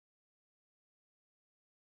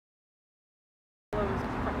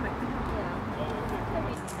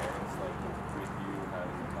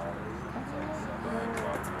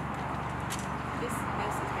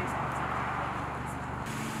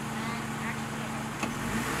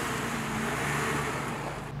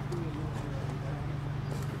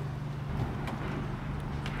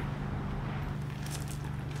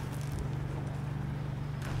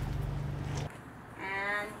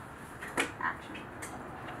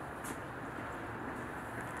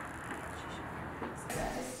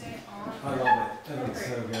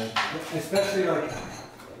so good. Especially like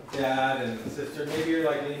dad and sister. Maybe you're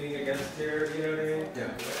like leaning against here, you know what I mean? Yeah.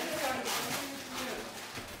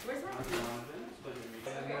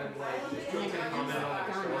 And then like just comment on the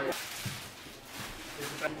story.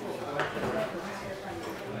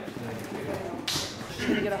 She's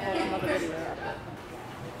gonna get a whole another video.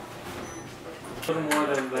 A little more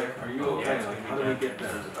than like, are you okay? Like, how do we get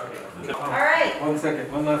there? Alright. 1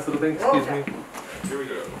 second, one last little thing, excuse me. Here we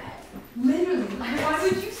go. Literally. Why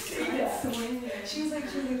would you say that? She was like,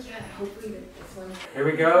 yeah, hopefully this one. Here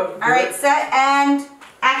we go. Alright, set and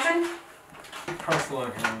action. Cross the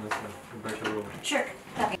line here on this one. And break the rule. Sure.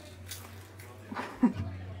 Okay.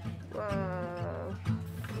 Whoa.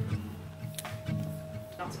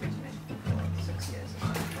 Not speak to me. 6 years.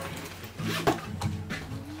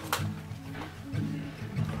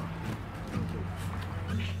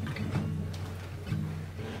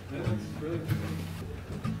 That looks really good.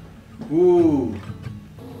 Ooh.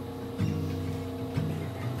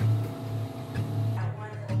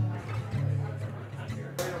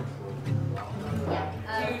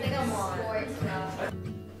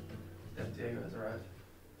 Diego has arrived.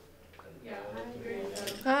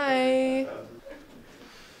 Hi.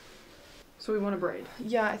 So we want a braid.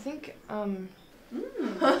 Yeah, I think,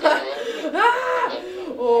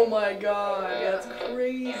 Oh my god, yeah, that's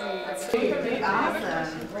crazy. That's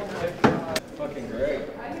Awesome. Fucking great.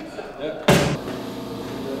 Yep.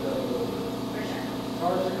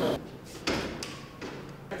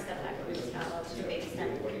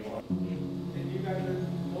 And you guys are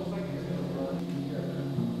most likely going to run together.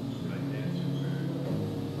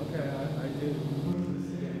 Okay, I do.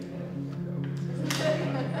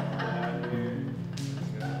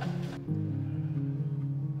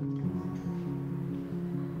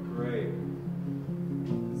 Great.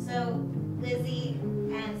 So, Lizzy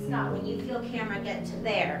and Scott, when you feel camera get to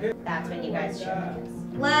there, that's when you guys should kiss.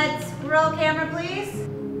 Let's roll camera, please.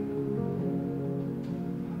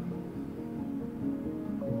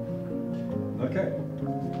 Okay.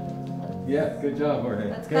 Yeah, good job, Jorge.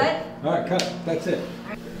 Let's cut. All right, cut. That's it.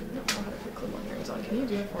 I don't know how to put clip-on earrings on. Can you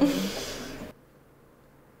do it for me?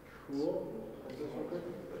 Cool.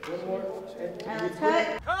 One more. And let's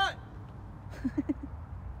cut. Cut!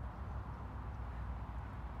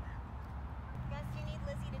 Gus, do you need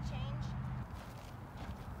Lizzy to change?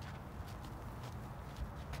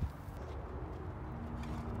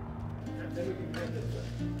 Then we can cut this way.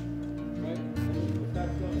 Right?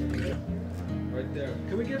 That's right there.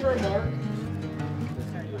 Can we give her a mark?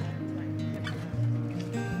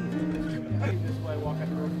 This way, walk at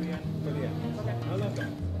the rope again. For the end. Okay. I love that.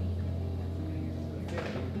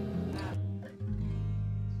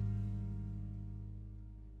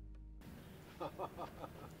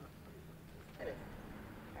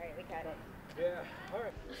 Alright, we got it. Yeah,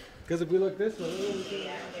 alright. Because if we look this way,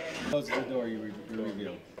 close the door, you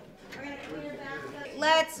reveal. We're gonna clear back.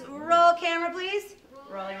 Let's roll camera, please.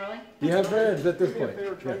 Rolling, rolling. You have friends at this point.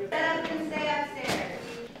 Yeah. Set up and stay upstairs.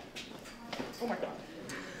 Oh my god.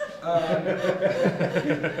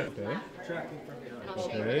 Okay. Tracking from behind.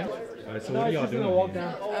 Okay. Alright, so what are y'all doing? I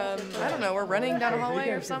don't know, we're running down a hallway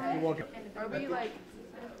or something? Are we like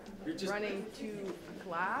running to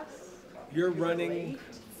class? You're running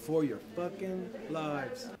for your fucking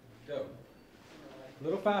lives. Go. A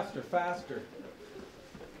little faster, faster.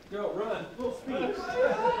 Go, run, full speed.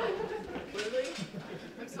 Really?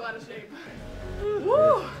 I'm so out of shape.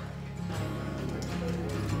 Woo!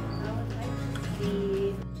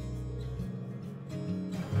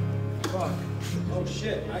 Fuck. Oh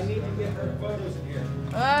shit, I need to get her photos in here.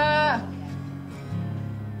 Ah!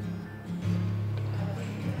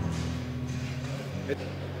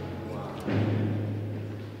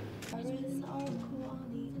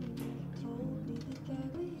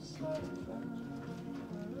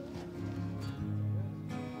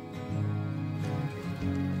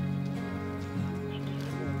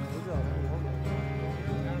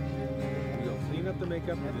 You'll clean up the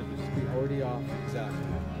makeup and it'll just be already off. Exactly.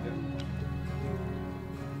 Yep.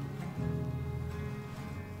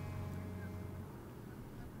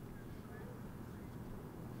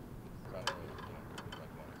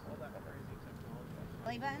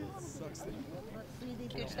 Belly buttons. Let's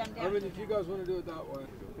scooch them I down. mean, if you guys want to do it that way.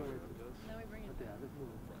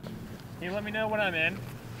 Can you let me know when I'm in?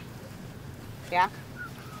 Yeah.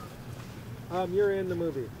 You're in the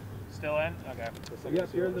movie. Still in? Okay.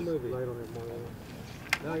 Yep, you're in the movie.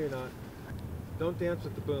 No, you're not. Don't dance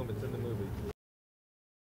with the boom. It's in the movie.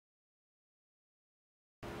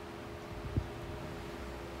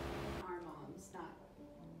 Our moms, not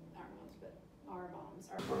our moms, but our moms.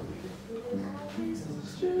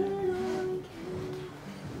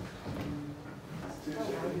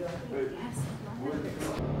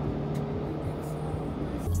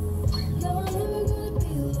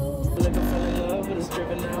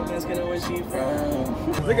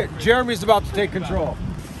 Look at Jeremy's about to take control.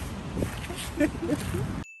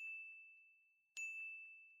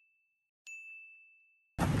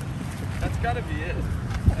 That's gotta be it.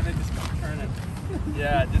 And then just keep turning.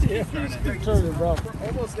 Yeah, just keep turning. Keep turning, bro. We're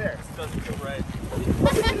almost there. This doesn't feel right.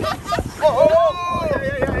 Oh,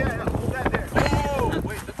 yeah. Hold that there. Oh,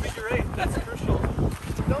 wait, the figure eight. That's crucial.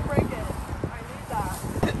 Don't break it. I need that.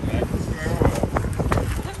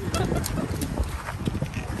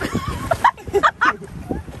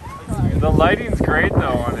 The lighting's great though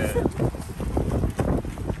on it.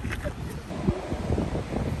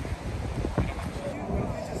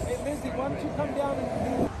 Hey, Lizzy, why don't you come down and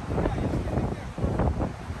do...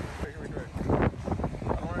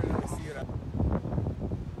 I don't want to really see it.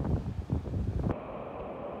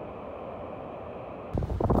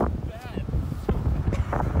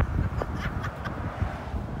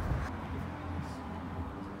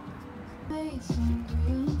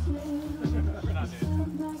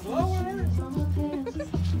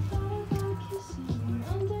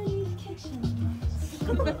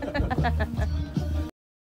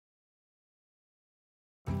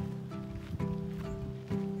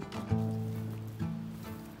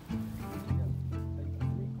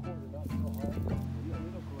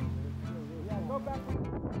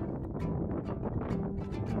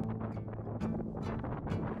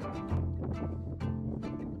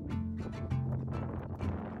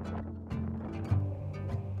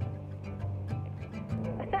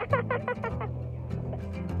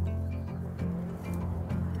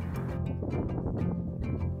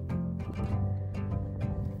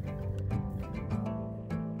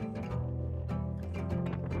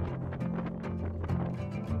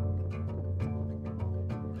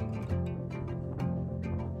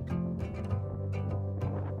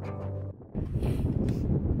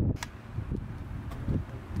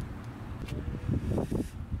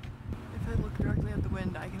 If I look directly at the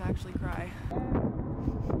wind, I can actually cry.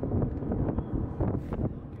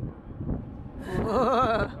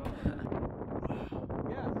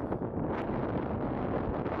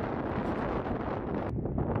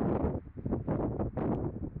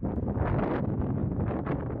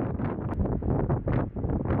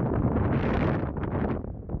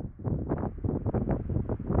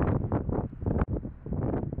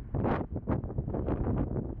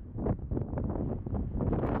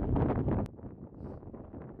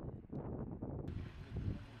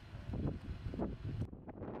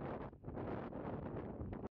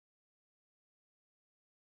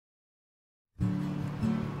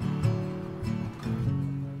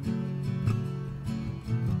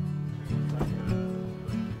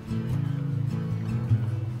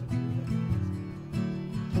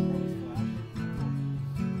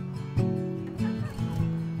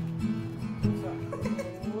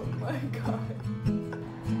 Oh my god.